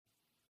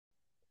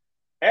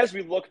As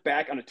we look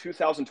back on a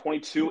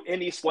 2022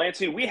 in East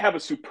Lansing, we have a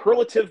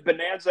superlative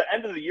bonanza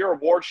end of the year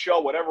award show,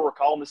 whatever we're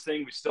calling this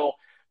thing. We still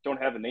don't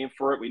have a name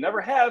for it. We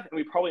never have, and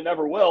we probably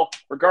never will.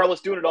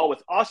 Regardless, doing it all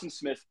with Austin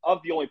Smith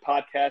of The Only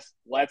Podcast.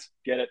 Let's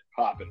get it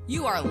popping.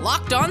 You are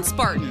Locked On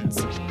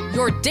Spartans,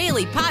 your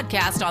daily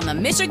podcast on the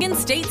Michigan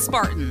State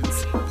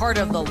Spartans, part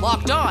of the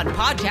Locked On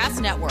Podcast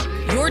Network,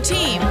 your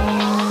team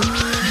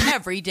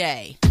every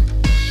day.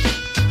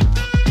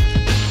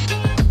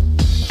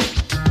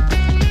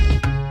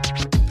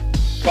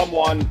 Come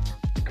one,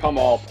 come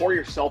all. Pour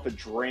yourself a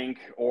drink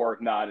or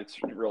not. It's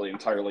really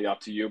entirely up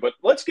to you. But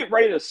let's get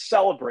ready to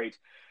celebrate.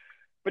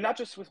 But not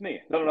just with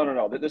me.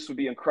 No. This would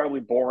be incredibly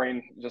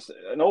boring, just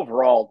an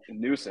overall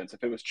nuisance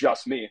if it was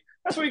just me.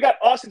 That's why we got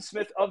Austin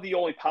Smith of The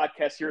Only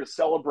Podcast here to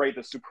celebrate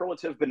the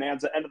Superlative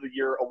Bonanza End of the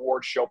Year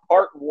Award Show,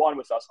 Part 1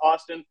 with us.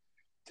 Austin,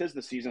 'tis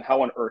the season.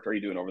 How on earth are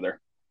you doing over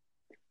there?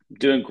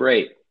 Doing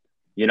great.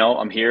 You know,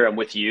 I'm here. I'm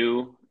with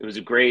you. It was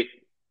a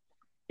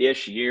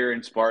great-ish year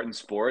in Spartan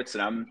sports,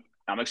 and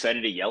I'm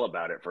excited to yell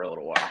about it for a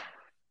little while.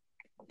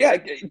 Yeah,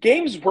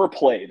 games were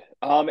played.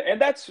 And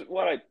that's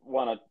what I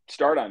want to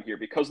start on here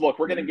because, look,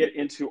 we're going to get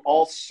into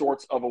all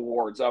sorts of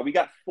awards. We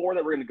got 4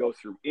 that we're going to go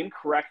through.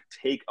 Incorrect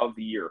take of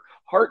the year,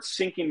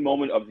 heart-sinking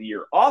moment of the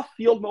year,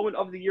 off-field moment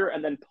of the year,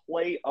 and then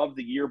play of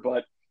the year.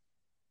 But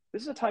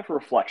this is a time for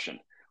reflection.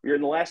 We're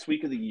in the last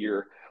week of the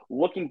year.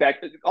 Looking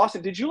back,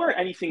 Austin, did you learn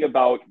anything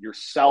about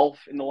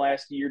yourself in the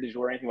last year? Did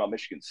you learn anything about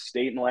Michigan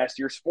State in the last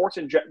year? Sports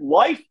and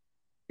life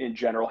in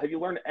general. Have you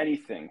learned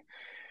anything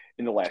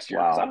in the last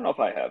year? Wow. I don't know if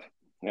I have.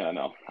 Yeah, I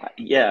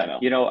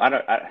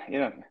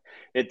know.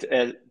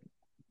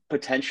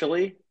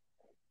 Potentially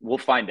we'll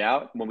find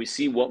out when we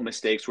see what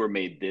mistakes were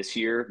made this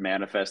year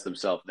manifest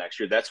themselves next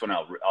year. That's when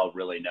I'll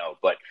really know.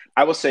 But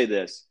I will say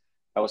this.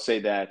 I will say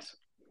that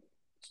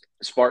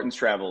Spartans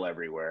travel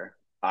everywhere.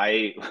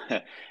 I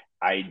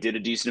did a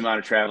decent amount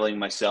of traveling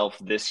myself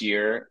this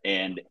year,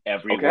 and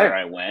everywhere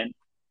I went,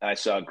 I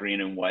saw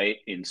green and white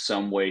in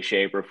some way,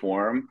 shape, or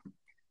form.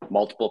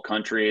 Multiple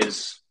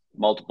countries,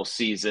 multiple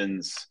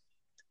seasons.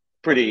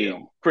 Pretty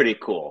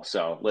cool.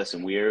 So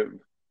listen,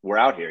 we're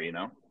out here, you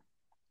know.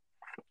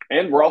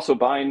 And we're also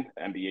buying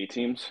NBA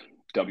teams,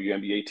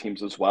 WNBA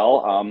teams as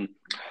well.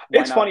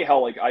 It's funny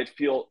how I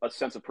feel a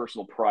sense of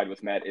personal pride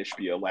with Matt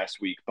Ishbia last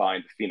week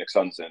buying the Phoenix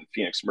Suns and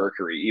Phoenix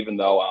Mercury, even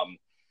though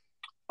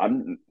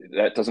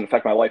that doesn't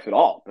affect my life at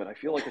all. But I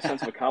feel like a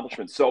sense of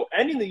accomplishment. So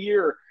ending the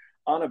year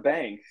on a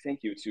bang,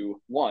 thank you to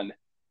one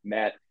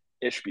Matt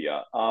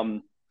Ishbia.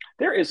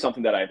 There is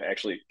something that I've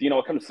actually,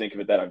 come to think of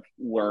it, that I've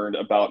learned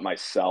about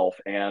myself.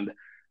 And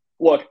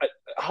look,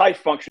 high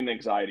functioning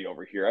anxiety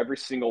over here. Every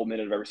single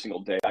minute of every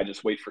single day, I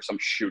just wait for some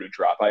shoe to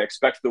drop. I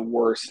expect the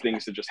worst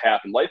things to just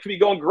happen. Life could be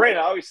going great.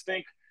 I always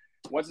think,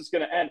 when's this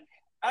going to end?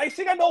 I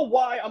think I know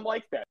why I'm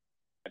like that.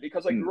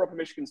 Because I grew up a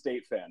Michigan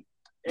State fan.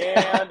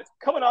 And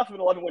coming off of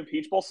an 11-win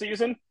Peach Bowl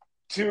season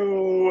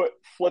to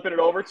flipping it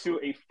over to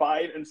a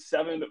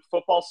 5-7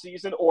 football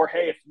season, or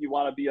hey, if you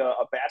want to be a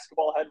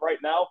basketball head right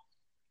now,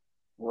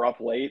 we're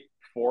up late,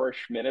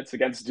 4-ish minutes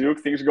against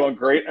Duke. Things are going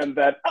great. And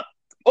then,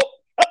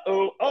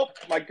 oh,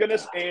 my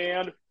goodness.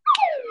 And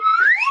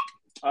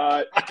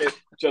it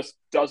just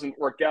doesn't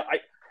work out.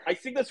 I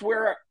think that's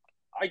where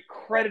I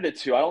credit it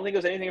to. I don't think it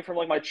was anything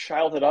from my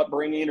childhood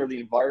upbringing or the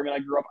environment I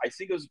grew up. I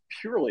think it was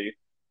purely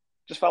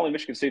just following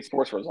Michigan State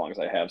sports for as long as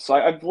I have. So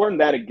I've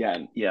learned that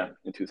again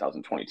in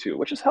 2022,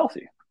 which is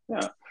healthy.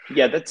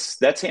 Yeah,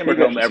 that's hammered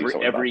home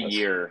every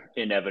year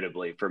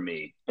inevitably for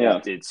me. Yeah.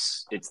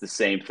 It's the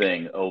same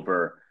thing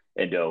over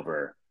and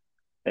over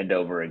and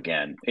over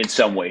again in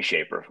some way,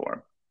 shape, or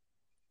form.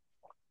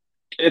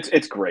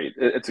 It's great.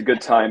 It's a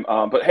good time.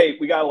 But hey,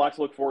 we got a lot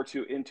to look forward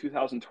to in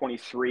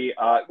 2023.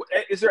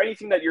 Is there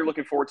anything that you're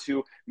looking forward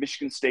to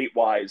Michigan State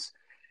wise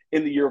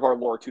in the year of our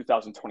Lord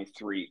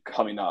 2023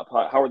 coming up?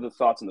 How are the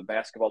thoughts on the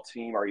basketball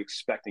team? Are you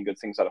expecting good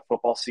things out of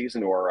football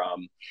season, or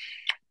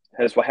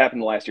has what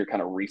happened last year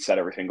kind of reset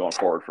everything going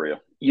forward for you?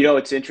 You know,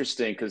 it's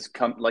interesting because,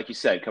 like you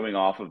said, coming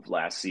off of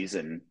last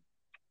season,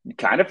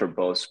 kind of for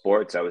both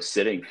sports, I was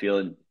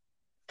feeling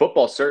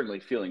football, certainly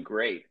feeling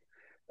great.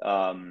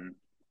 Even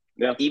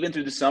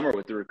through the summer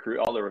with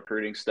all the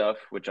recruiting stuff,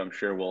 which I'm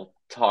sure we'll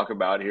talk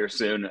about here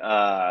soon.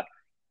 That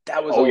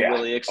was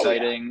really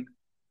exciting.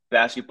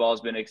 Basketball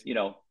has been,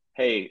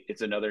 hey,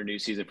 it's another new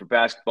season for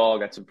basketball.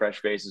 Got some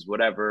fresh faces,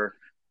 whatever.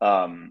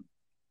 I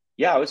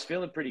was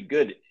feeling pretty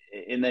good.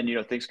 And then,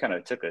 things kind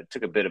of took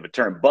a bit of a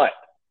turn. But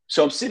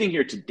so I'm sitting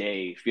here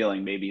today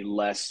feeling maybe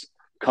less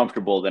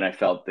comfortable than I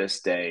felt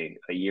this day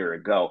a year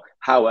ago.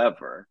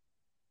 However,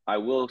 I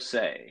will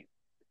say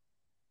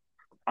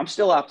I'm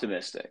still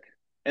optimistic.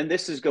 And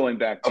this is going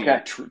back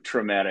to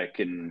traumatic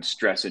and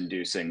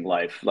stress-inducing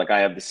life. I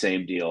have the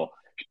same deal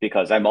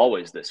because I'm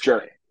always this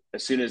way.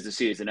 As soon as the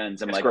season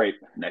ends, I'm great.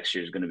 Next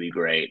year's going to be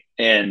great.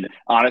 And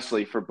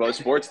honestly, for both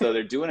sports, though,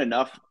 they're doing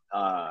enough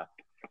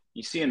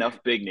you see enough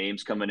big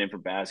names coming in for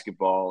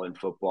basketball and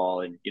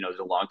football, and there's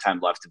a long time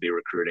left to be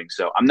recruiting.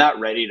 So I'm not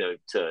ready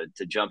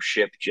to jump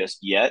ship just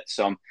yet.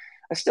 So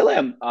I still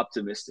am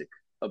optimistic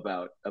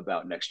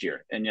about next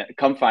year. And yet,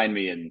 come find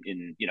me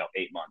in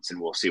 8 months, and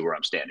we'll see where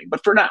I'm standing.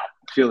 But for now,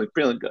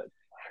 feeling good.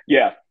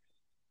 Yeah.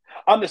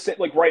 I'm the same.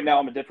 Like right now,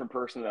 I'm a different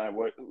person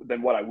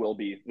than what I will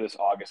be this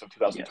August of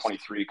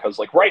 2023. Because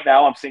like right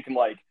now, I'm thinking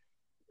like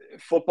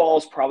football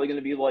is probably going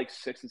to be like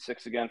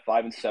 6-6 again,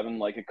 5-7.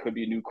 Like it could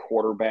be a new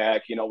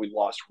quarterback. We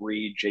lost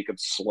Reed, Jacob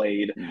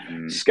Slade.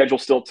 Mm-hmm.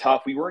 Schedule's still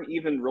tough. We weren't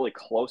even really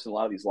close in a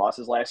lot of these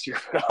losses last year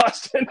for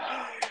Austin.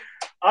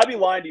 I'd be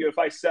lying to you if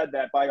I said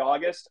that by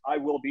August I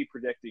will be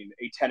predicting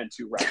a 10-2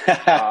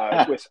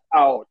 record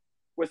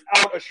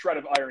without a shred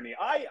of irony.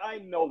 I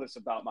know this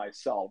about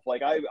myself.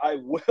 Like I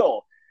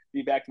will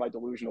be back to my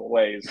delusional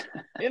ways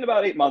in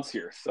about 8 months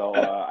here. So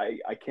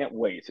I can't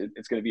wait.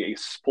 It's going to be a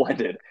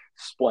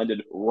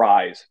splendid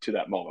rise to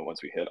that moment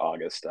once we hit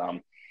August.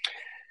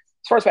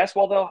 As far as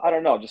basketball, though, I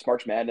don't know. Just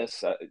March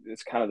Madness,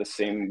 it's kind of the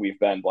same we've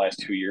been the last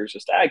 2 years.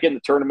 Just get in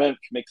the tournament,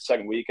 make the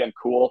second weekend,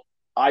 cool.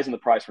 Eyes on the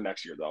prize for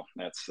next year, though.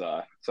 That's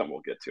something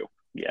we'll get to.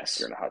 Yes,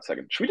 here in a hot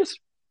second. Should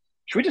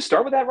we just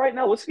start with that right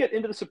now? Let's get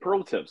into the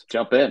superlatives.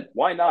 Jump in.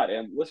 Why not?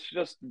 And let's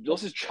just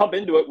jump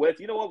into it with,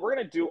 what we're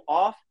going to do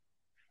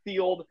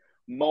off-field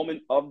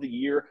moment of the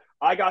year.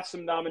 I got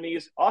some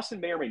nominees.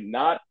 Austin may or may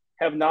not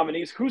have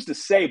nominees. Who's to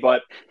say?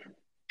 But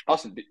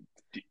Austin,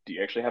 do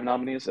you actually have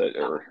nominees,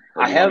 or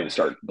I have want me to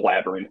start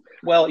blabbering?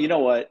 Well, you know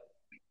what?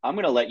 I'm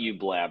going to let you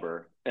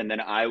blabber, and then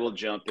I will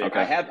jump in. Okay.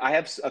 I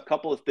have a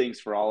couple of things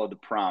for all of the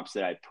prompts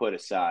that I put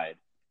aside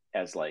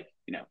as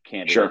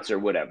candidates or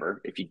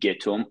whatever. If you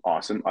get to them,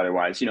 awesome.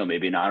 Otherwise,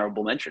 maybe an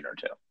honorable mention or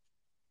two.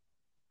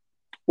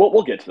 Well,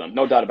 we'll get to them,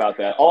 no doubt about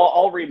that.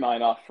 I'll read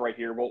mine off right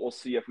here. We'll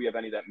see if we have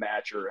any that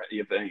match or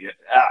if any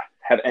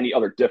have any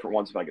other different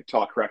ones, if I could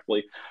talk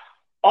correctly.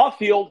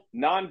 Off-field,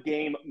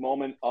 non-game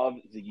moment of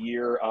the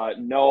year.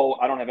 No,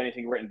 I don't have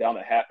anything written down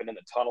that happened in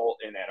the tunnel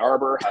in Ann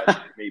Arbor.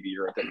 Maybe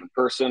you're a different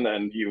person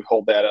and you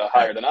hold that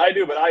higher than I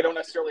do, but I don't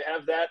necessarily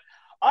have that.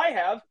 I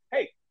have,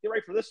 hey, get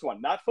ready for this one.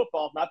 Not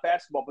football, not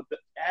basketball, but the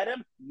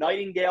Adam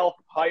Nightingale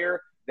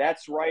hire.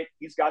 That's right.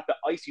 He's got the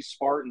Icy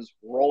Spartans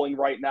rolling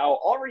right now,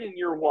 already in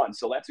year one.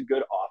 So that's a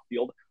good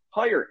off-field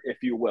hire,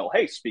 if you will.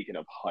 Hey, speaking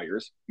of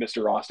hires,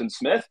 Mr. Austin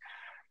Smith,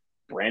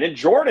 Brandon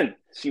Jordan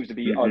seems to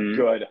be a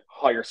good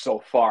hire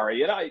so far.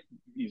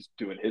 He's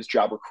doing his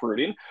job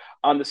recruiting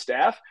on the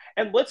staff.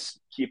 And let's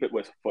keep it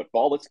with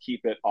football. Let's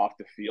keep it off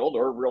the field,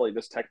 or really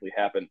this technically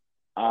happened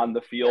on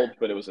the field,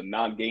 but it was a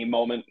non-game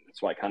moment.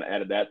 That's why I kind of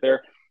added that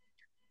there.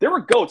 There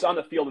were goats on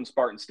the field in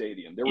Spartan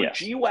Stadium. There were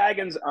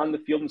G-Wagons on the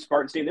field in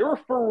Spartan Stadium. There were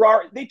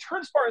Ferrari. They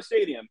turned Spartan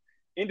Stadium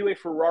into a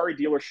Ferrari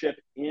dealership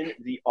in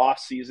the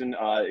offseason.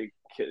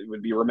 It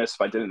would be remiss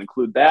if I didn't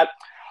include that.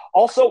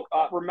 Also,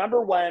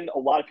 remember when a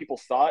lot of people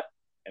thought,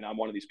 and I'm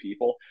one of these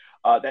people,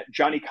 that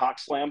Johnny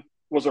Coxslam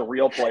was a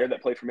real player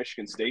that played for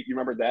Michigan State? You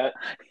remember that?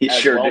 He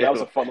sure did. That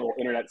was a fun little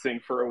internet thing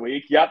for a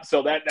week. Yep,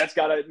 so that's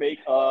got to make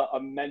a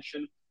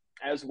mention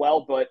as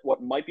well. But what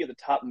might be at the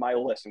top of my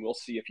list, and we'll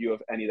see if you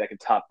have any that can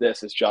top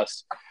this, is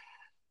just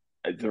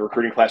the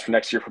recruiting class for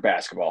next year for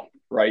basketball,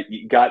 right?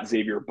 You got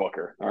Xavier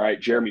Booker, all right?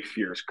 Jeremy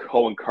Fears,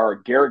 Cohen Carr,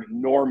 Garrick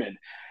Norman.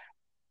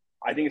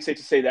 I think it's safe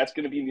to say that's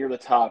going to be near the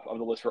top of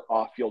the list for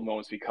off-field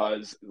moments,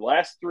 because the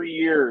last 3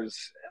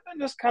 years have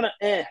been just kind of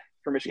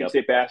for Michigan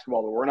State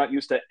basketball. But we're not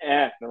used to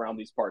around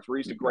these parts. We're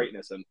used to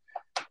greatness, and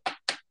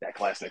that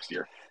class next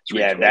year.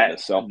 That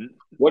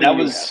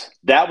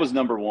was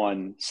number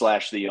one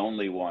 / the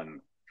only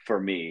one for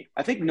me.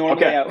 I think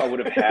normally I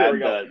would have had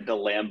the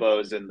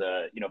Lambos and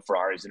the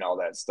Ferraris and all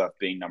that stuff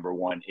being number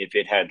one if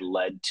it had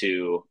led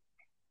to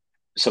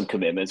some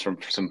commitments from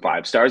some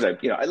 5 stars.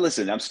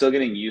 Listen, I'm still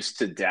getting used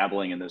to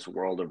dabbling in this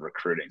world of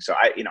recruiting. So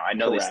I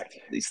know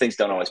these things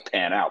don't always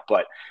pan out,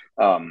 but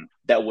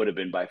that would have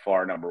been by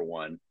far number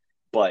one.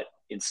 But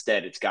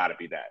instead, it's got to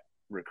be that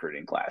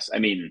recruiting class. I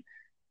mean,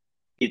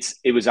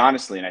 it was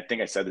honestly, and I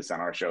think I said this on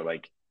our show,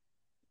 like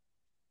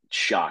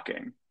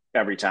shocking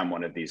every time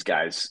one of these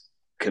guys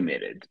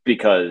committed,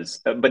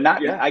 because, but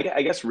not,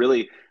 I guess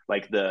really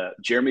like the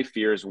Jeremy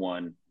Fears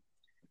one,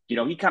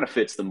 he kind of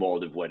fits the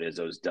mold of what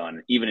Izzo's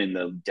done, even in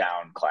the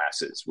down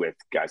classes with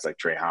guys like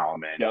Trey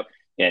Holloman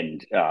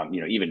and,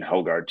 even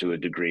Hogard to a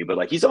degree. But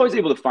like he's always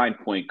able to find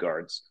point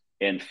guards,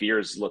 and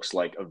Fears looks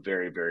like a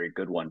very, very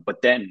good one.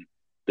 But then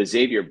the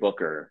Xavier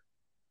Booker,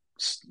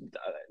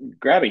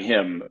 grabbing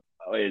him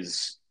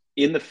is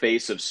in the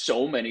face of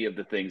so many of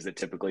the things that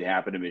typically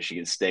happen to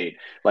Michigan State.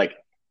 Like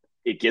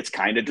it gets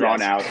kind of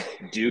drawn out.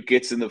 Duke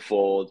gets in the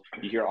fold.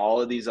 You hear all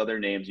of these other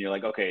names, and you're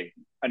like, okay,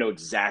 I know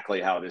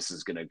exactly how this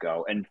is going to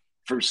go. And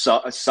for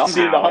somehow,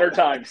 seen it 100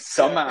 times.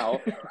 Somehow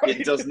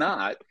it does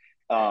not.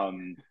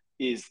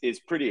 Is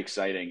pretty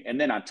exciting.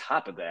 And then on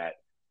top of that,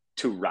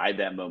 to ride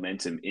that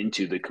momentum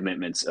into the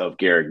commitments of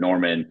Garrick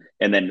Norman,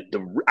 and then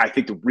I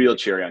think the real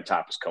cherry on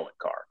top is Cohen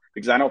Carr,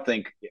 because I don't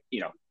think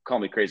call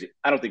me crazy,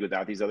 I don't think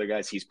without these other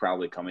guys he's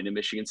probably coming to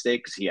Michigan State,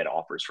 because he had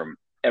offers from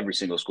every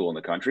single school in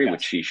the country,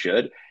 which he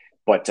should.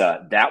 But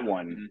that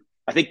one,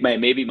 I think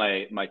maybe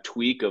my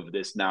tweak of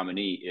this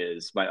nominee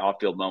is my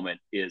off-field moment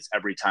is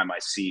every time I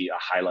see a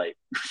highlight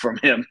from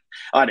him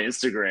on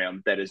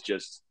Instagram that is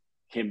just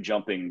him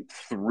jumping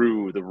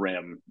through the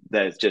rim.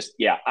 That's just,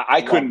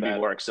 I couldn't be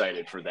more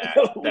excited for that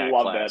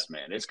class,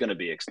 man. It's going to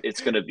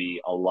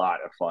be a lot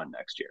of fun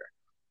next year.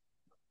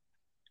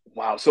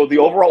 Wow. So the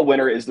overall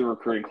winner is the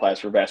recruiting class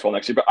for basketball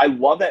next year, but I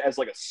love that as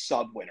like a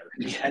sub winner.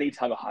 Just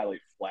anytime a highlight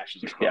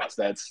flashes across,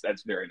 that's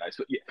very nice.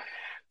 But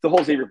the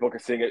whole Xavier Booker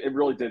thing, it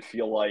really did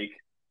feel like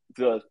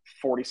the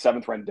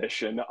 47th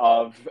rendition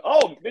of,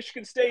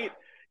 Michigan State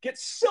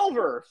gets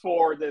silver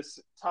for this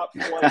top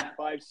flight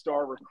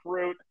 5-star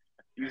recruit.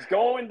 He's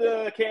going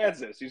to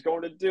Kansas. He's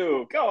going to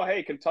Duke. Oh,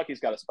 hey, Kentucky's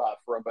got a spot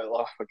for him. But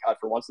oh my God,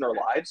 for once in our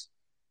lives,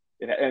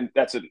 and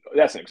that's an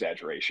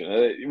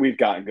exaggeration. We've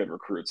gotten good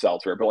recruits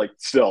elsewhere, but like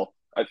still,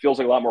 it feels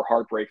like a lot more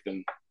heartbreak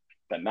than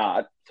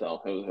not.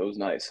 So it was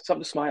nice.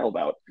 Something to smile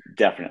about.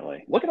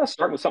 Definitely. Look at us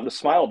starting with something to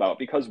smile about,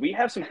 because we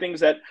have some things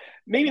that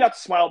maybe not to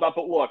smile about,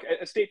 but look,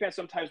 as State fans,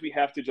 sometimes we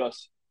have to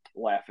just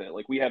laugh at.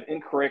 Like we have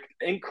incorrect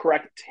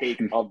take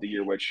of the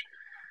year, which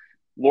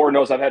Lord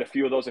knows I've had a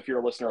few of those if you're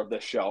a listener of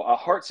this show. A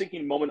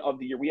heart-sinking moment of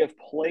the year. We have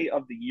play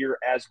of the year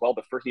as well,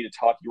 but first need to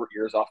talk your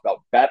ears off about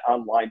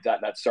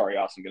betonline.net. Sorry,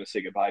 Austin, I'm going to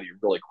say goodbye to you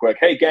really quick.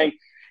 Hey, gang,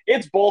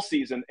 it's bowl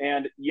season,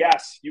 and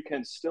yes, you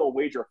can still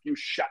wager a few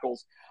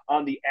shekels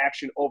on the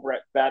action over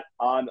at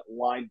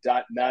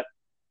betonline.net.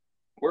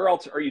 Where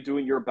else are you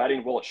doing your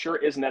betting? Well, it sure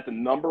isn't at the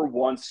number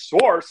one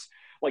source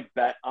like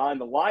Bet On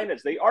the Line,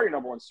 as they are your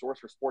number one source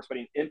for sports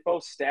betting info,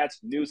 stats,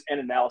 news, and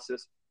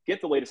analysis. Get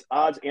the latest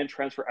odds and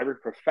trends for every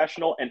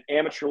professional and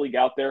amateur league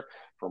out there,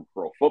 from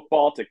pro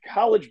football to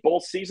college bowl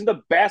season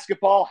to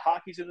basketball.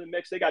 Hockey's in the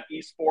mix. They got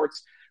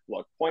esports.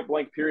 Look, point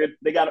blank period.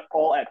 They got it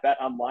all at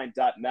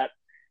betonline.net.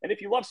 And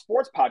if you love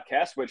sports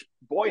podcasts, which,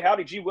 boy,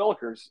 howdy, gee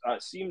willikers,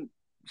 seems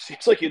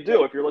like you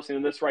do if you're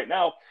listening to this right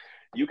now,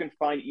 you can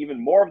find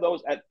even more of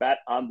those at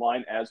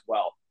BetOnline as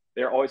well.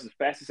 They're always the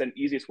fastest and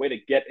easiest way to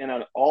get in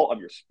on all of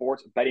your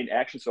sports betting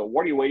action. So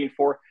what are you waiting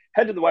for?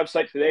 Head to the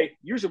website today.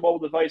 Use your mobile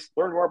device.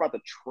 Learn more about the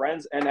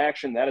trends and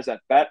action. That is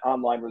at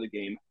BetOnline, where the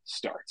game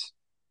starts.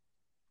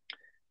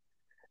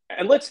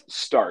 And let's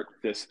start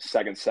this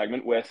second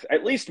segment with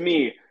at least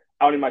me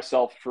outing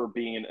myself for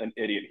being an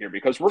idiot here,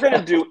 because we're going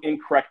to do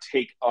incorrect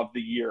take of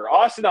the year.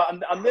 Austin,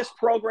 on this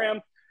program,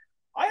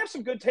 I have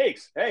some good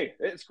takes. Hey,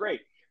 it's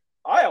great.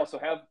 I also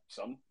have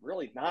some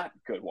really not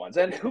good ones.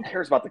 And who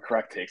cares about the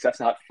correct takes? That's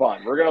not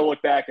fun. We're going to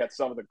look back at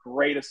some of the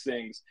greatest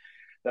things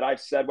that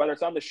I've said, whether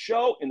it's on the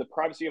show, in the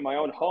privacy of my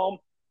own home.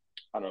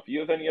 I don't know if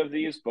you have any of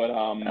these, but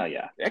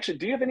actually,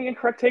 do you have any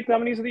incorrect take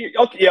nominees of the year?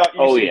 Okay, yeah,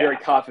 you seem very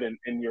confident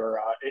in your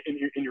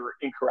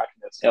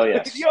incorrectness. Oh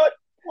yes. You know what?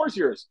 Where's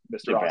yours,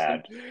 Mr.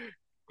 Austin?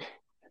 Bad.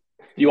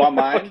 You want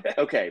mine?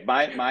 Okay,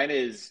 mine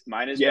is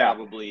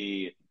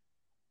probably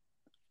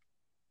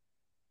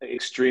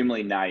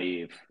extremely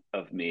naive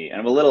of me, and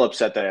I'm a little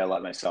upset that I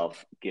let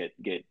myself get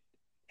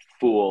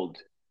fooled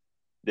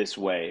this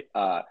way.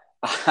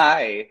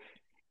 I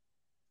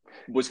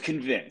was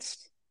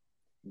convinced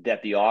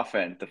that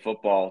the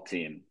football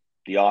team,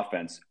 the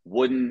offense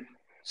wouldn't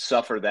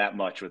suffer that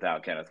much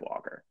without Kenneth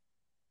Walker.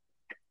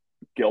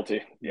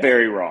 Guilty. Yeah.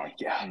 Very wrong.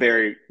 Yeah.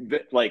 Very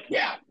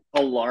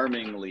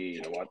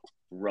alarmingly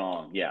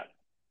wrong. Yeah.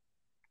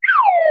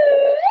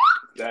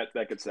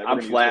 That could say.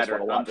 I'm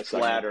flattered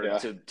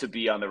to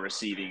be on the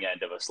receiving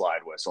end of a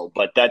slide whistle,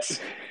 but that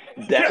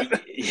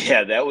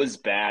was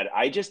bad.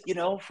 I just,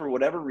 for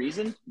whatever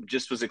reason,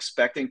 just was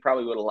expecting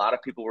probably what a lot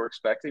of people were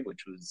expecting,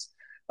 which was,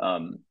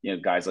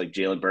 guys like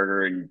Jalen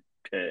Berger and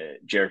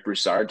Jarek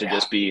Broussard to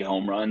just be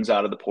home runs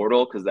out of the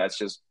portal, because that's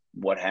just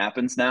what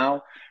happens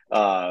now.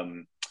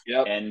 I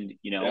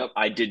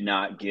did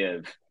not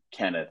give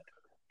Kenneth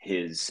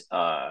his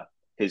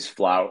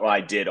flower. Well,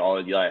 I did all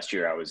of last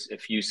year. I was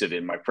effusive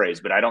in my praise,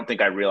 but I don't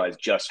think I realized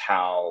just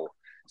how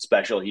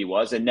special he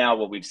was. And now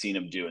what we've seen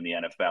him do in the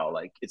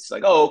NFL, it's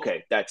like, oh,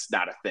 okay, that's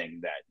not a thing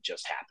that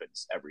just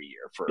happens every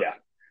year for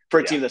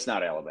a team that's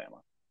not Alabama.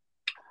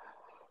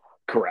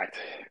 Correct.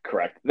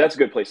 That's a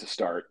good place to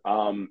start.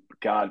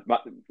 God,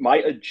 my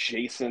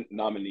adjacent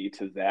nominee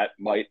to that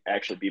might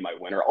actually be my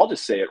winner. I'll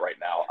just say it right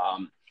now.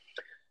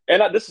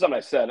 And this is something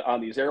I said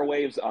on these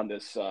airwaves, on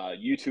this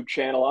YouTube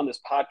channel, on this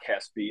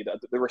podcast feed.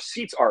 The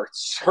receipts are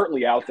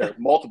certainly out there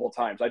multiple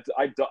times.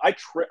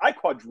 I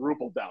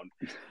quadrupled down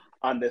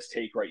on this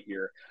take right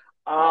here.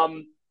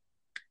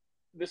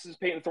 This is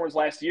Peyton Thorne's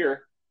last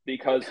year,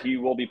 because he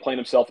will be playing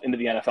himself into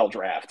the NFL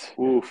draft.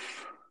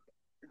 Oof.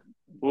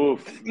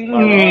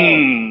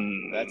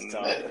 That's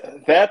tough.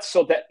 That's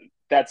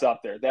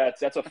up there.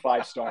 That's a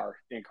 5-star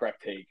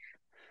incorrect take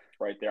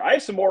right there. I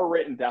have some more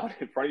written down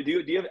in front of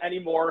you. Do you have any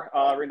more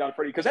written down in front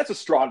of you? Because that's a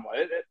strong one.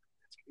 It's going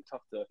to be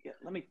tough to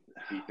let me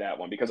beat that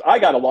one, because I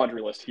got a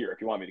laundry list here if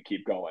you want me to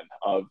keep going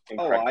of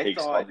incorrect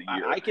takes of the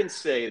year. I can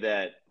say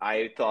that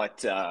I thought,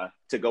 to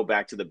go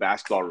back to the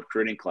basketball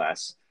recruiting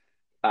class,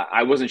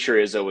 I wasn't sure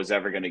Izzo was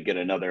ever going to get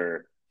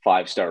another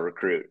 5-star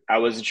recruit. I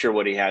wasn't sure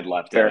what he had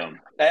left in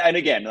him. And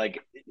again,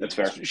 that's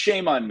fair.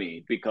 Shame on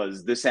me,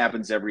 because this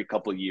happens every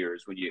couple of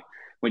years when you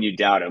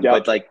doubt him.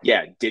 Yep. But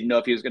didn't know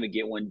if he was going to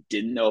get one.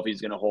 Didn't know if he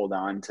was going to hold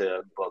on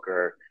to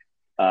Booker.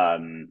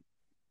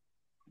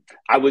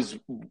 I was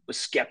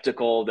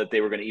skeptical that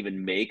they were going to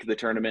even make the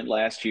tournament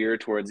last year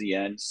towards the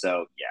end.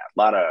 So yeah, a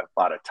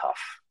lot of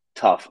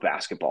tough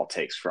basketball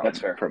takes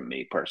from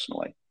me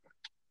personally.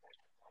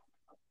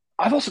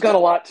 I've also got a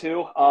lot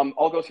too.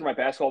 I'll go through my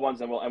basketball ones,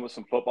 and we'll end with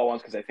some football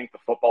ones because I think the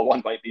football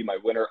one might be my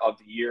winner of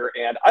the year.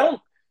 And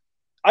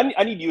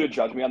I need you to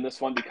judge me on this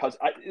one because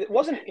it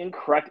wasn't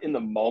incorrect in the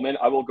moment.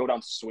 I will go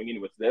down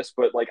swinging with this,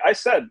 but like I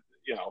said,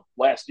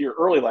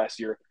 early last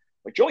year,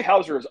 like Joey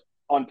Hauser is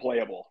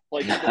unplayable.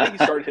 Like the way he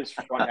started his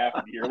front half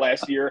of the year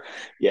last year,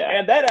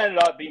 and that ended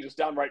up being just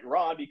downright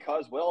wrong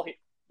because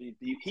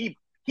he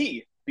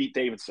beat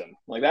Davidson.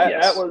 Like that.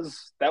 Yes.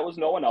 That was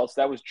no one else.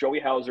 That was Joey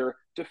Hauser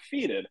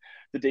defeated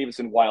the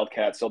Davidson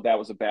Wildcats. So that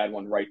was a bad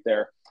one right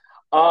there.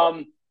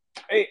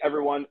 Hey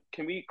everyone,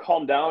 can we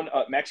calm down?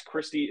 Max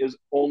Christie is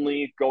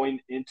only going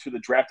into the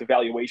draft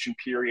evaluation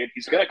period.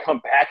 He's going to come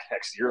back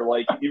next year.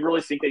 Like, you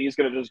really think that he's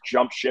going to just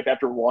jump ship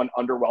after one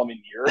underwhelming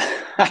year?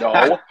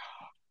 No.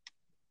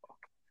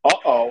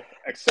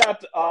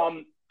 Except,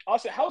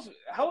 Austin,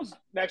 how's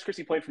Max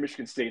Christie playing for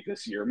Michigan State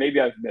this year? Maybe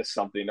I've missed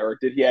something, or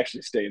did he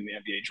actually stay in the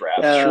NBA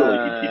draft?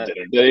 Surely he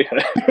didn't, did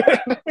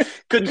he?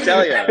 Couldn't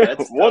tell you.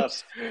 That's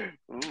whoops.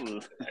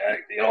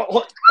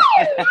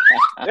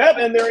 Yep,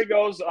 and there he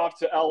goes off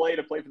to LA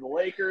to play for the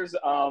Lakers,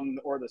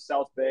 or the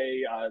South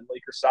Bay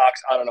Laker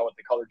Sox. I don't know what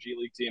they call their G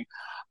League team.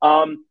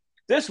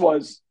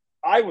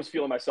 I was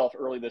feeling myself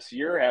early this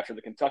year after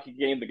the Kentucky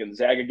game, the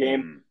Gonzaga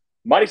game.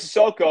 Mady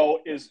Sissoko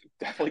is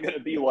definitely going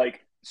to be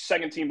like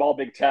second team All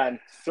Big Ten,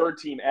 third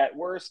team at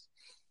worst.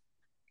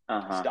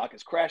 Stock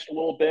has crashed a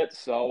little bit,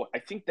 so I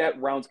think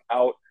that rounds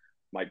out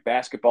my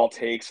basketball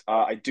takes.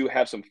 I do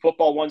have some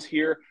football ones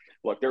here.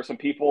 Look, there are some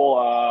people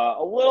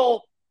a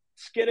little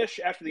skittish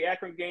after the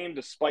Akron game,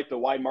 despite the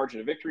wide margin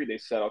of victory. They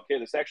said, okay,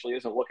 this actually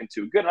isn't looking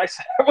too good. And I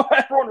said,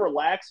 everyone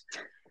relax.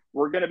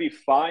 We're going to be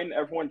fine.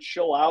 Everyone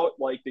chill out.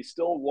 Like, they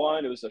still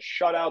won. It was a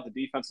shutout.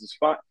 The defense is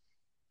fine.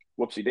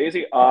 Whoopsie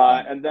daisy.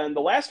 And then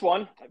the last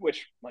one,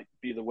 which might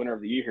be the winner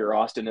of the year here,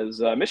 Austin, is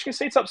Michigan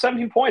State's up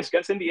 17 points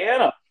against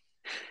Indiana.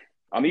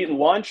 I'm eating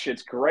lunch.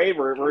 It's great.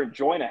 We're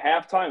enjoying a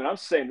halftime. And I'm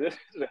saying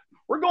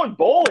we're going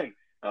bowling.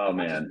 Oh,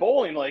 man.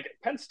 Bowling, like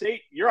Penn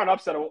State, you're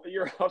upset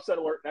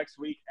alert next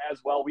week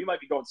as well. We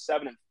might be going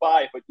 7-5,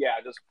 but yeah,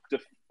 just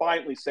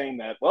defiantly saying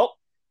that, well,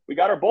 we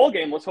got our bowl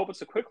game. Let's hope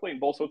it's a quick lane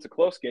bowl, so it's a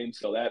close game.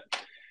 So that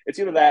it's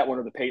either that one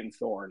or the Peyton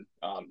Thorne.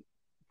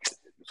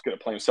 It's going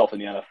to play himself in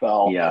the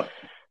NFL. Yeah.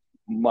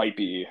 Might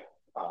be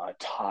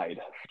tied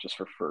just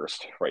for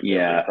first right there.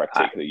 Yeah. Correct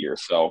take of the year.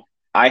 So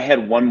I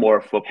had one more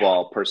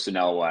football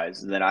personnel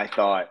wise, and then I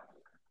thought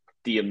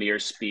the Amir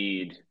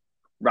Speed,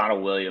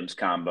 Ronald Williams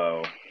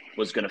combo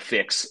was going to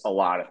fix a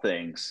lot of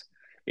things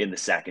in the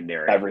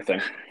secondary.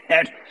 Everything.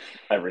 And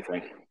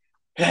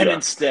yeah.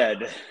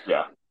 Instead,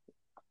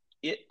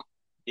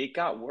 it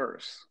got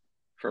worse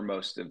for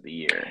most of the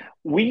year.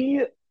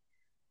 We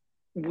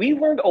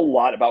learned a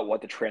lot about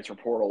what the transfer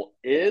portal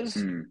is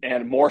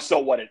and more so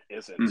what it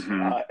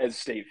isn't as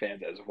State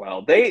fans as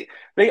well. They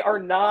are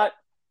not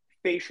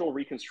facial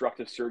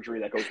reconstructive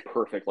surgery that goes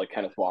perfect like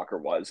Kenneth Walker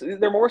was.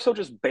 They're more so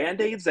just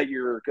Band-Aids that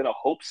you're going to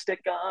hope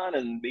stick on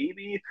and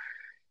maybe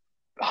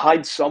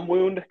hide some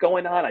wound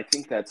going on. I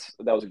think that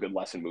was a good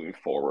lesson moving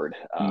forward.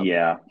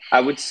 I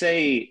would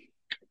say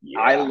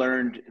I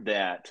learned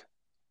that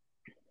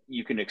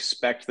you can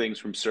expect things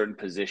from certain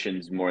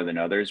positions more than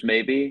others,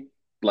 maybe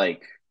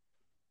like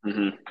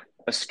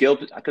a skill.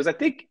 Because I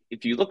think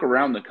if you look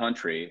around the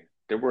country,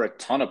 there were a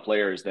ton of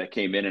players that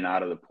came in and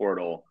out of the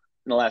portal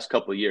in the last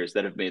couple of years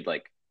that have made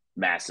like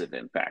massive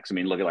impacts. I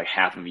mean, look at like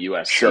half of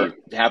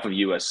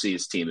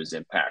USC's team is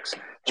impacts.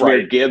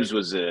 Jameer Gibbs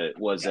was a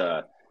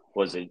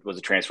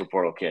transfer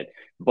portal kid,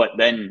 but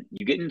then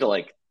you get into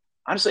like,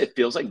 honestly, it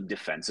feels like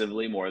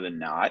defensively more than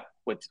not,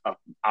 with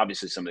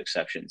obviously some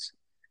exceptions.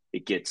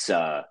 It gets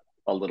a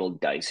little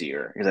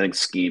dicier because I think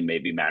scheme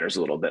maybe matters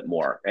a little bit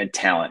more, and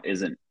talent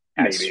isn't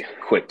as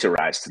quick to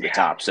rise to the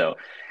top. So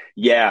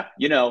yeah,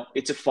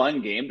 it's a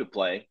fun game to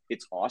play.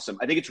 It's awesome.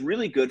 I think it's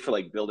really good for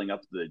like building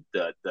up the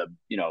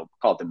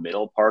call it the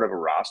middle part of a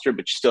roster,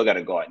 but you still got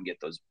to go out and get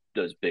those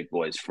big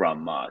boys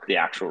from the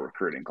actual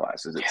recruiting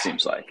classes. It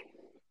seems like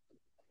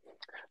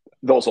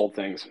those old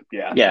things.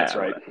 Yeah, that's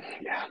right.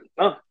 Yeah.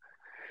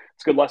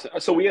 It's a good lesson.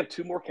 So we have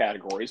two more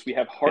categories. We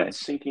have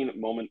heart-sinking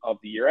moment of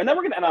the year, and then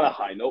we're going to end on a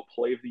high note,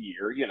 play of the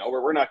year,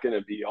 where we're not going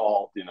to be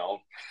all,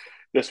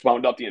 this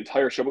wound up the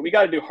entire show, but we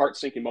got to do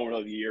heart-sinking moment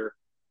of the year.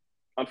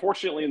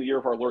 Unfortunately, in the year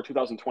of our Lord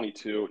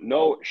 2022,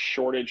 no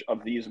shortage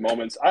of these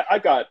moments.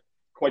 I've got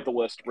quite the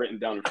list written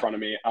down in front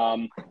of me.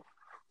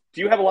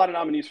 Do you have a lot of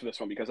nominees for this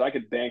one? Because I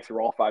could bang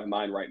through all five of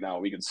mine right now.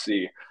 We could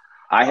see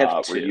I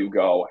have where you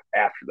go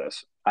after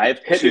this. I have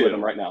hit two. You with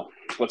them right now.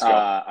 Let's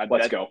go.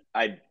 Let's go.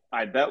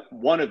 I bet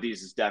one of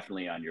these is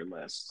definitely on your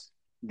list.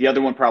 The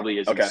other one probably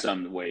is in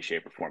some way,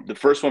 shape, or form. The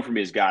first one for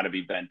me has got to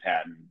be Ben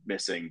Patton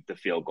missing the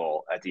field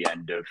goal at the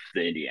end of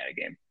the Indiana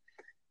game.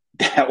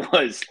 That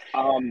was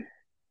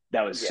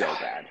so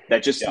bad.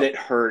 That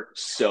hurt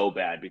so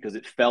bad because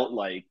it felt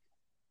like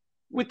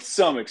with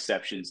some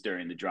exceptions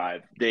during the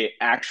drive, they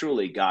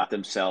actually got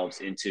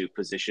themselves into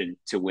position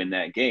to win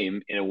that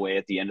game in a way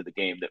at the end of the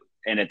game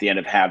and at the end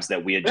of halves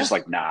that we had just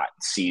like not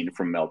seen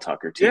from Mel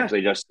Tucker teams.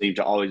 They just seem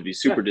to always be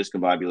super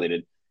discombobulated.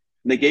 And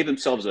they gave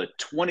themselves a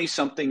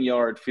 20-something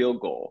yard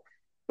field goal.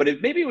 But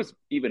maybe it was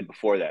even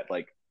before that.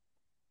 Like,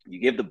 you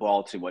give the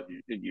ball to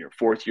your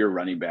fourth-year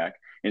running back.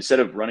 Instead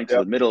of running to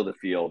the middle of the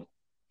field,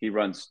 he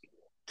runs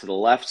to the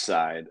left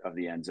side of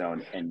the end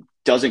zone and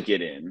doesn't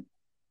get in.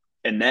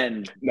 And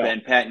then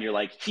Ben Patton, you're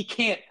like, he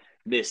can't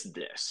miss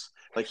this.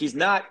 Like, he's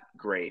not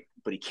great,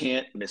 but he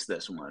can't miss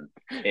this one.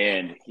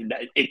 And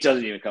it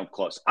doesn't even come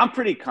close. I'm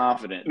pretty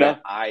confident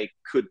that I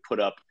could put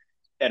up,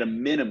 at a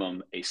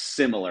minimum, a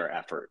similar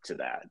effort to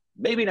that.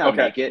 Maybe not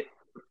make it.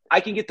 I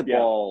can get the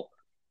ball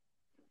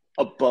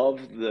above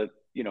the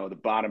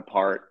bottom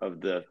part of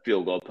the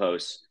field goal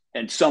post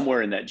and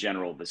somewhere in that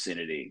general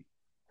vicinity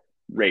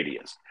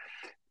radius.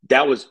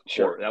 That was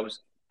that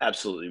was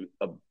absolutely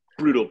a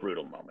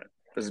brutal moment.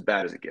 As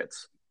bad as it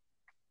gets.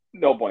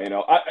 No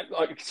bueno.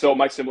 So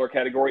my similar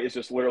category is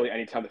just literally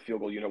anytime the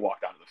field goal unit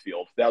walked onto the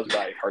field. That was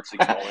my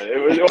heart-sinking moment.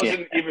 It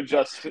wasn't even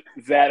just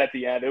that at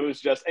the end. It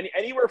was just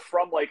anywhere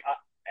from like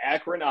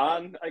Akron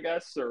on, I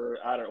guess, or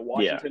I don't know,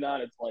 Washington on.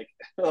 It's like,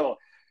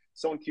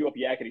 someone cue up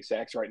yakety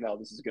sax right now.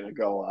 This is going to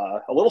go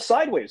a little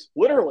sideways.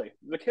 Literally,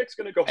 the kick's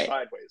going to go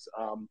sideways.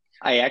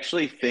 I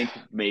actually think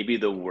maybe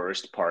the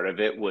worst part of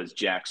it was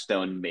Jack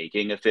Stone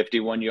making a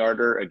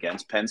 51-yarder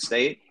against Penn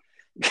State.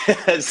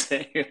 Because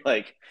you're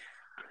like,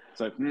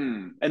 it's like,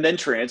 and then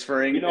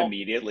transferring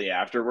immediately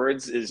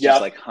afterwards is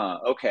just like,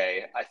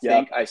 okay, I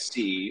think I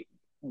see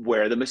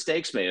where the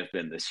mistakes may have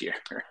been this year.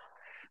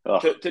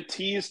 To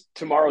tease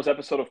tomorrow's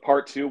episode of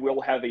Part 2,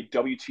 we'll have a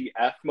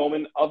WTF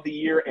moment of the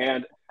year,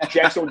 and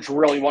Jackson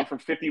drilling one from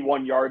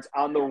 51 yards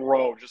on the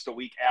road just a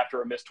week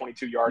after a missed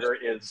 22-yarder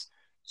is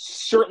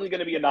certainly going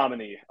to be a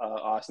nominee,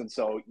 Austin.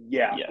 So,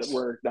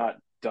 we're not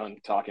done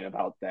talking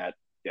about that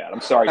yet.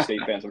 I'm sorry,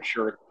 State fans. I'm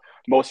sure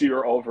most of you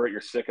are over it. You're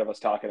sick of us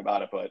talking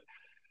about it, but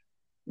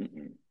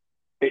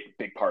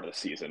big part of the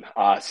season.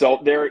 So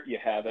there you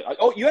have it.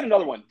 Oh, you had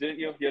another one, didn't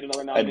you? You had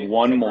another nominee. And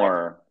one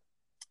more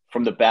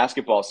from the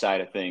basketball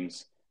side of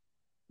things.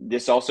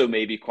 This also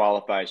maybe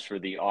qualifies for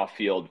the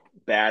off-field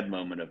bad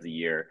moment of the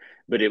year,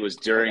 but it was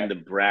during the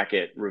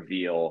bracket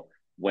reveal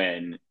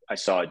when I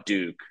saw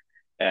Duke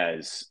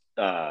as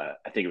I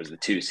think it was the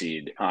 2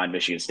 seed on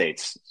Michigan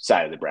State's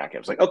side of the bracket. I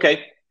was like,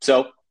 okay,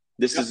 so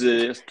this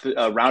is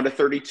a round of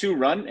 32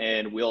 run,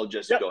 and we'll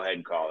just go ahead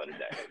and call it a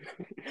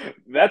day.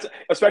 That's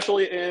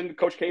especially in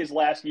Coach K's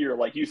last year.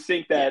 Like, you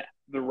think that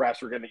the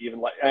refs were going to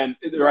even and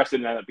the refs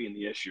didn't end up being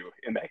the issue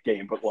in that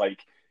game. But like,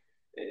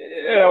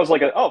 I was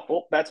like,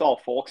 that's all,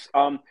 folks.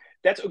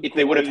 That's if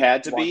they would have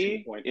had to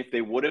be. If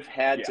they would have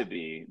had to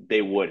be,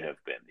 they would have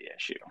been the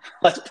issue.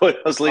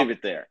 Let's leave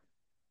it there.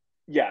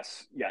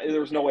 Yes, there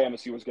was no way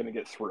MSU was going to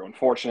get through.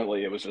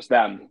 Unfortunately, it was just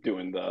them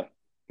doing the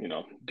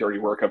dirty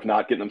work of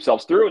not getting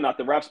themselves through, and not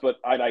the refs, but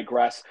I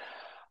digress.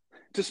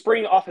 To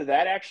spring off of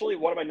that, actually,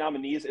 one of my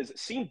nominees is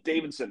seeing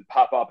Davidson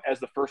pop up as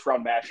the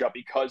first-round matchup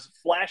because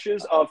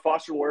flashes of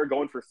Foster Loyer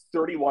going for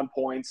 31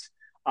 points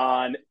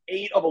on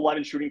 8 of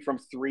 11 shooting from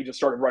 3 just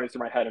started running through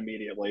my head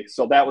immediately.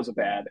 So that was a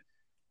bad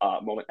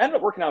moment. Ended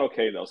up working out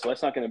okay, though, so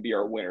that's not going to be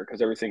our winner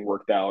because everything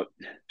worked out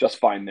just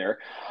fine there.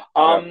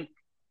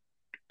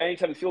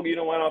 Anytime the field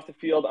unit went off the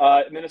field,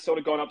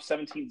 Minnesota going up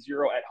 17-0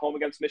 at home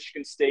against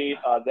Michigan State.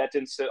 That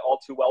didn't sit all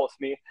too well with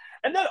me.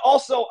 And then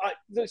also,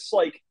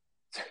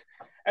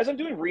 as I'm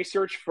doing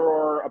research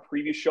for a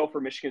previous show for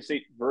Michigan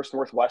State versus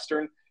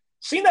Northwestern,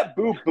 seeing that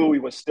Boo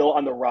Buie was still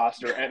on the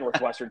roster at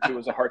Northwestern, too,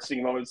 was a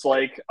heart-sinking moment. It's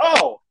like,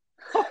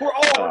 we're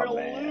all going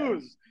to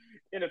lose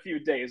in a few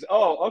days.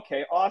 Oh,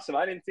 okay, awesome.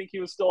 I didn't think he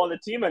was still on the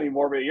team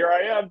anymore, but here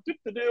I am.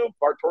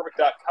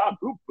 BartTorvik.com.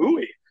 Boo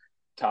Buie.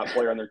 Top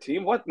player on their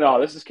team. What? No,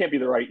 this can't be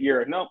the right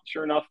year. No,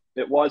 sure enough,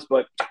 it was.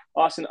 But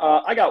Austin,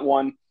 I got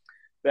one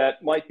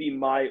that might be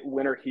my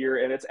winner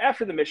here, and it's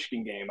after the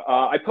Michigan game.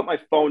 I put my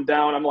phone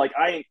down. I'm like,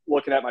 I ain't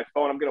looking at my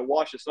phone. I'm going to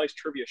watch this nice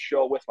trivia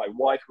show with my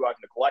wife, who I've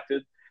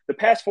neglected the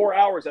past 4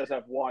 hours as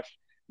I've watched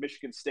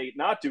Michigan State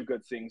not do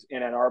good things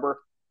in Ann Arbor.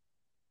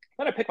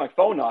 Then I pick my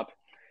phone up.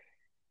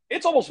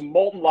 It's almost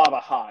molten lava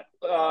hot.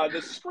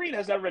 The screen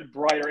has never been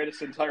brighter in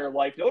its entire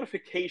life.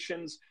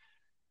 Notifications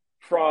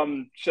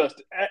from just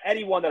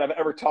anyone that I've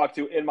ever talked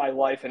to in my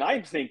life. And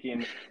I'm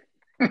thinking,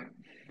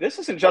 this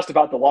isn't just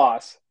about the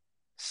loss.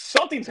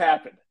 Something's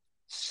happened.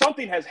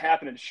 Something has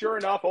happened. And sure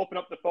enough, open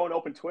up the phone,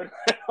 open Twitter.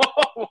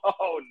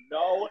 Oh,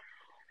 no.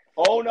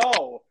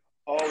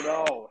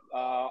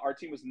 Our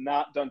team was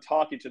not done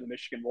talking to the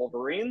Michigan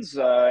Wolverines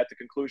at the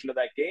conclusion of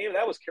that game.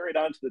 That was carried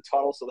on to the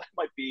tunnel. So that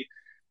might be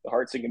the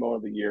heart-sinking moment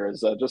of the year,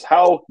 is just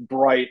how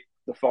bright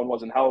the phone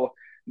was and how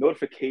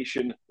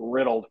notification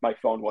riddled my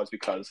phone was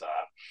because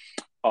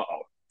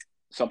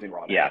something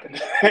wrong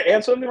happened.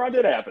 And something wrong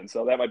did happen,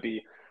 so that might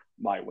be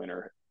my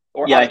winner.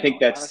 I think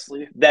that's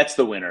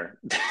the winner.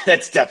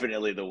 That's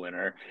definitely the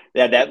winner.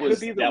 That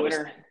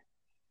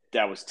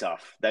was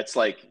tough. That's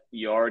like,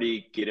 you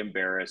already get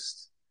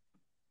embarrassed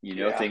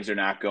Things are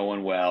not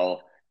going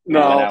well.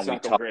 No, it's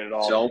not going great at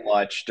all. So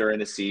much during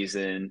the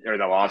season or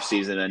the off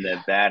season, and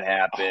then that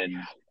happened.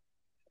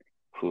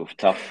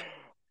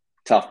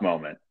 Tough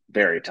moment.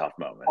 Very tough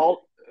moment.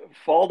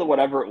 Fall to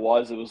whatever it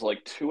was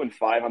like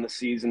 2-5 on the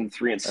season,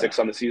 3-6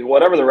 on the season,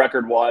 whatever the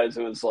record was.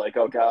 It was like,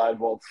 oh God,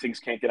 well, things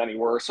can't get any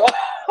worse.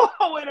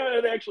 Oh, wait a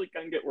minute, they actually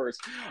can get worse.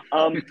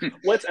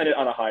 Let's end it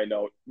on a high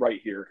note right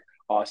here,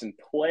 Austin.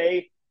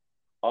 Play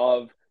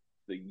of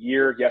the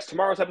year. Yes,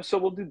 tomorrow's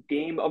episode we'll do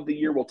game of the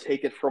year. We'll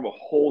take it from a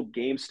whole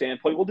game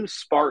standpoint. We'll do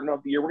Spartan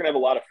of the year. We're gonna have a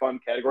lot of fun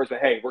categories, but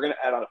hey, we're gonna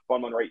add on a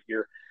fun one right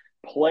here.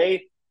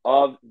 Play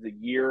of the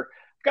year.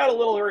 Got a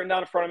little written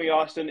down in front of me,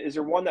 Austin. Is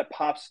there one that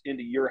pops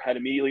into your head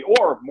immediately,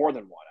 or more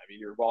than one? I mean,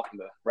 you're welcome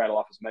to rattle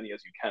off as many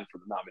as you can for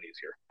the nominees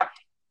here.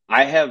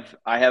 I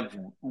have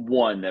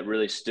one that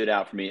really stood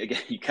out for me.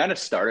 Again, you kind of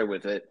started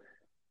with it.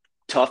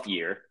 Tough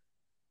year.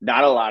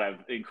 Not a lot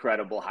of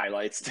incredible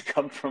highlights to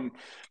come from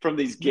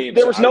these games.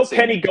 There was no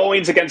Kenny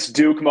Goings against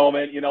Duke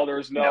moment. There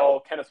was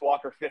no Kenneth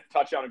Walker 5th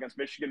touchdown against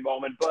Michigan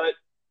moment, but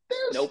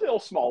there's still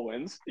small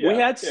wins. We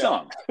had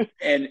some.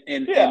 And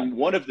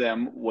one of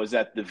them was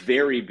at the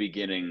very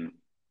beginning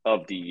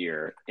of the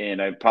year.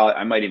 And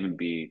I might even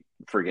be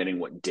forgetting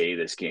what day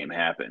this game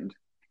happened.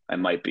 I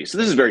might be. So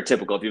this is very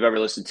typical. If you've ever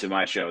listened to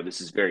my show, this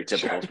is very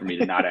typical for me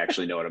to not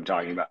actually know what I'm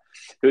talking about.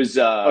 It was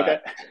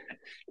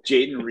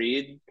Jaden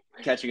Reed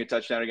catching a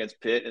touchdown against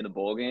Pitt in the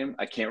bowl game.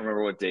 I can't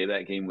remember what day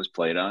that game was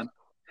played on.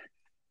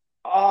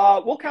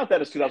 We'll count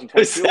that as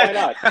 2022. Why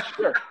not?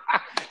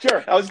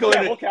 Sure. I was going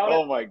we'll count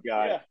oh my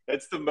God. Yeah.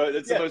 That's the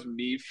most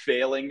me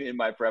failing in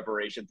my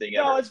preparation thing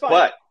ever. No, it's fine.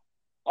 But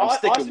I'm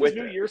sticking Austin's with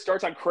New Year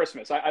starts on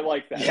Christmas. I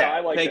like that. Yeah, I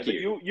like thank that.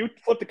 you. You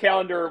flip the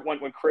calendar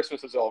when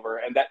Christmas is over,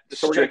 and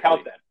so we're going to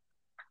count that.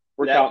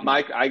 We're counting.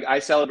 I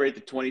celebrate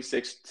the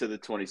 26th to the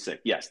 26th.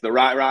 Yes, the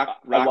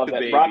rock the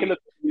baby, rocking the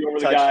over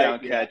touchdown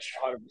the guy. Catch.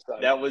 Yeah,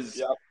 that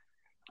was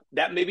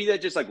that. Maybe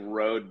that just like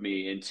rode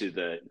me into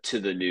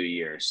the new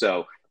year.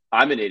 So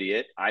I'm an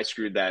idiot. I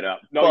screwed that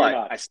up. No, but you're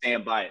not. I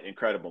stand by it.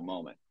 Incredible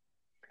moment.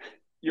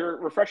 You're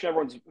refreshing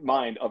everyone's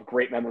mind of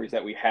great memories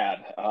that we had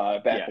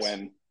back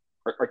when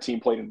our team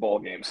played in bowl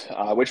games,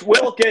 which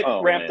will get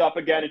ramped up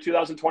again in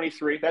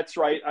 2023. That's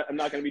right. I'm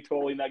not going to be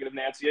totally negative,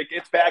 Nancy. It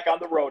gets back on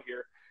the road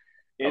here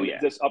in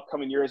this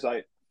upcoming year as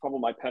I fumble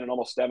my pen and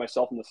almost stab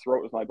myself in the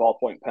throat with my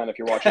ballpoint pen if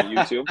you're watching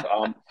YouTube.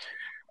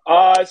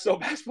 So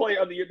best player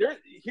of the year.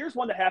 Here's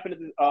one that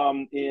happened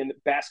in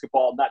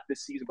basketball, not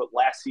this season, but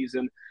last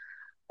season.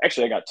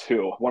 Actually, I got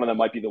two. One of them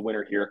might be the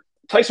winner here.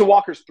 Tyson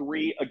Walker's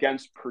 3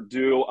 against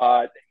Purdue.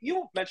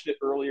 You mentioned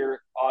it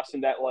earlier,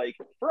 Austin, that like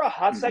for a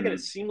hot second, it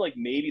seemed like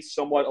maybe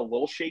somewhat a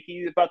little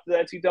shaky about the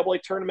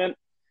NCAA tournament.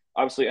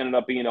 Obviously ended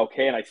up being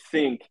okay. And I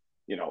think,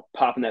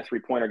 popping that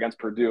 3-pointer against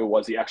Purdue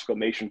was the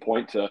exclamation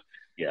point to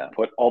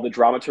put all the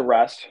drama to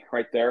rest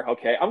right there.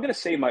 Okay, I'm going to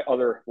save my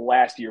other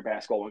last year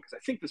basketball one because I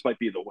think this might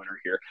be the winner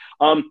here.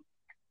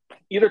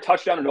 Either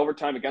touchdown in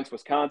overtime against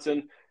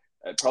Wisconsin.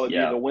 It'd probably be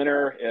the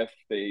winner if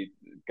they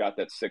got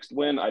that 6th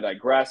win. I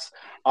digress.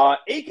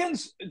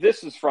 Akins,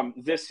 this is from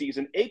this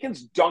season.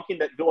 Akins dunking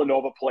that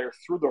Villanova player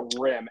through the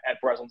rim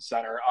at Breslin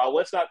Center.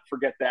 Let's not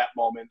forget that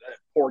moment.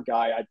 Poor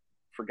guy. I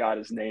forgot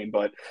his name,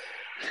 but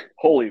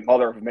holy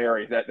mother of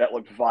Mary, that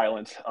looked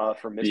violent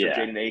from Mr.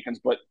 Jaden Akins.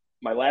 But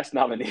my last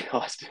nominee,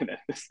 Austin,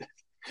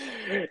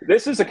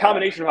 this is a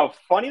combination of how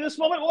funny this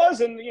moment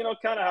was and,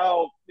 kind of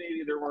how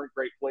maybe there weren't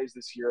great plays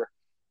this year.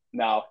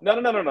 No.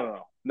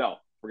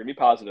 We're going to be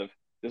positive.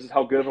 This is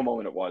how good of a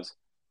moment it was.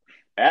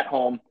 At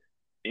home,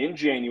 in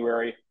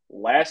January,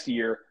 last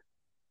year,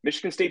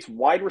 Michigan State's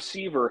wide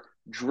receiver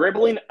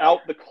dribbling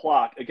out the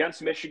clock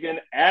against Michigan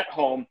at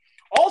home.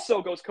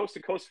 Also goes coast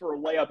to coast for a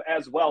layup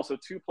as well. So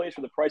 2 plays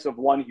for the price of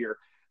 1 here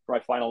for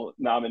my final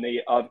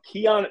nominee of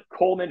Keon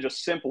Coleman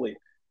just simply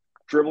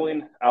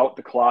dribbling out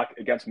the clock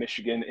against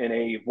Michigan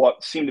in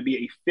what seemed to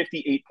be a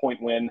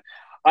 58-point win.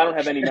 I don't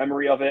have any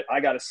memory of it,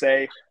 I got to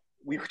say.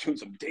 We were doing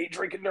some day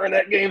drinking during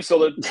that game, so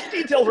the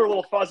details are a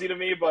little fuzzy to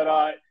me,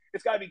 but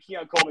it's got to be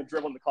Keon Coleman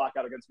dribbling the clock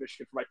out against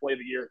Michigan for my play of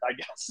the year, I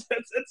guess.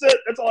 That's it.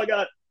 That's all I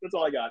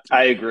got.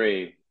 I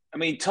agree. I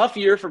mean, tough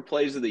year for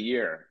plays of the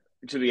year,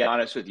 to be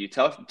honest with you.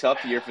 Tough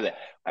year for that.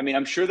 I mean,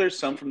 I'm sure there's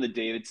some from the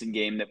Davidson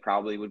game that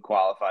probably would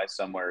qualify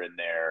somewhere in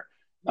there.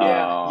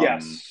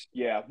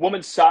 Yeah.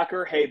 Women's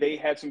soccer, hey, they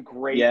had some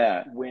great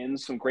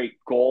wins, some great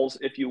goals,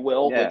 if you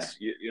will. Yeah.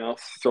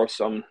 Let's throw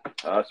some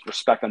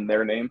respect on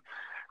their name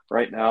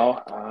right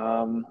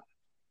now.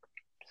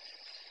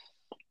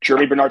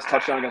 Jeremy Bernard's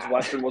touchdown against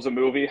Western was a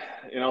movie.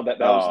 That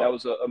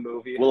was a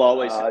movie. We'll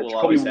always have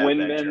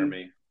that,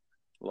 Jeremy.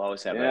 We'll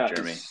always have that,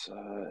 Jeremy.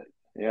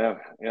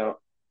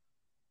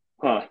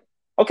 Huh.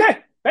 Okay.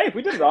 Hey,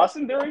 we did it,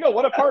 Austin. There we go.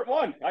 What a part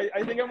 1.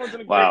 I think everyone's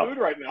in a great mood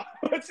right now.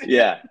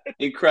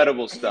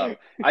 Incredible stuff.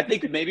 I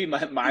think maybe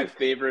my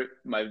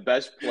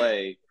best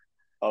play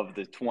of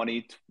the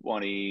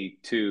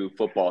 2022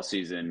 football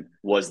season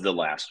was the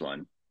last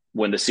one,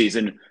 when the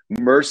season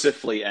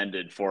mercifully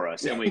ended for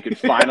us and we could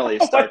finally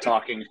start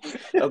talking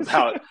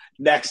about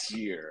next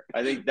year.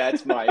 I think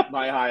that's my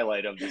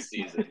highlight of the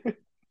season.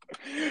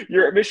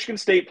 Your Michigan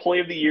State play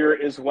of the year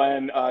is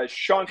when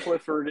Sean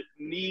Clifford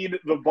kneed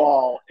the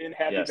ball in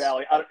Happy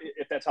Valley.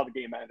 If that's how the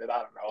game ended,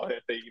 I don't know.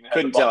 If they even had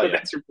couldn't tell you.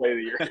 That's your play of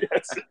the year.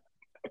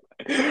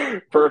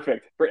 Yes.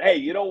 Perfect. Hey,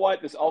 you know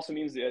what? This also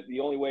means that the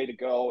only way to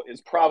go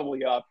is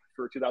probably up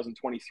for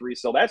 2023.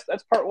 So that's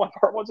part one.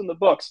 Part one's in the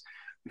books,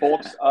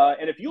 folks.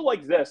 And if you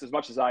like this as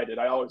much as I did,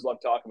 I always love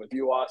talking with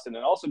you, Austin,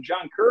 and also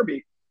John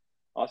Kirby,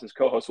 Austin's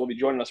co-host, will be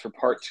joining us for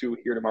part 2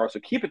 here tomorrow. So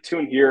keep it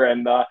tuned here,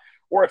 and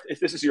or if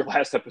this is your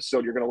last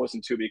episode, you're going to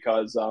listen to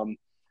because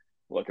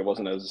look, it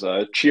wasn't as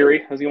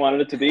cheery as you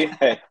wanted it to be.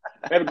 Hey,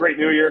 have a great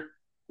New Year.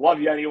 Love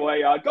you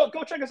anyway. Go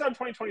check us out in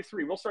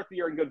 2023. We'll start the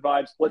year in good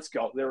vibes. Let's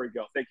go. There we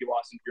go. Thank you,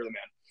 Austin. You're the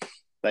man.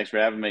 Thanks for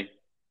having me.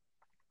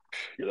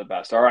 You're the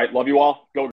best. All right. Love you all. Go.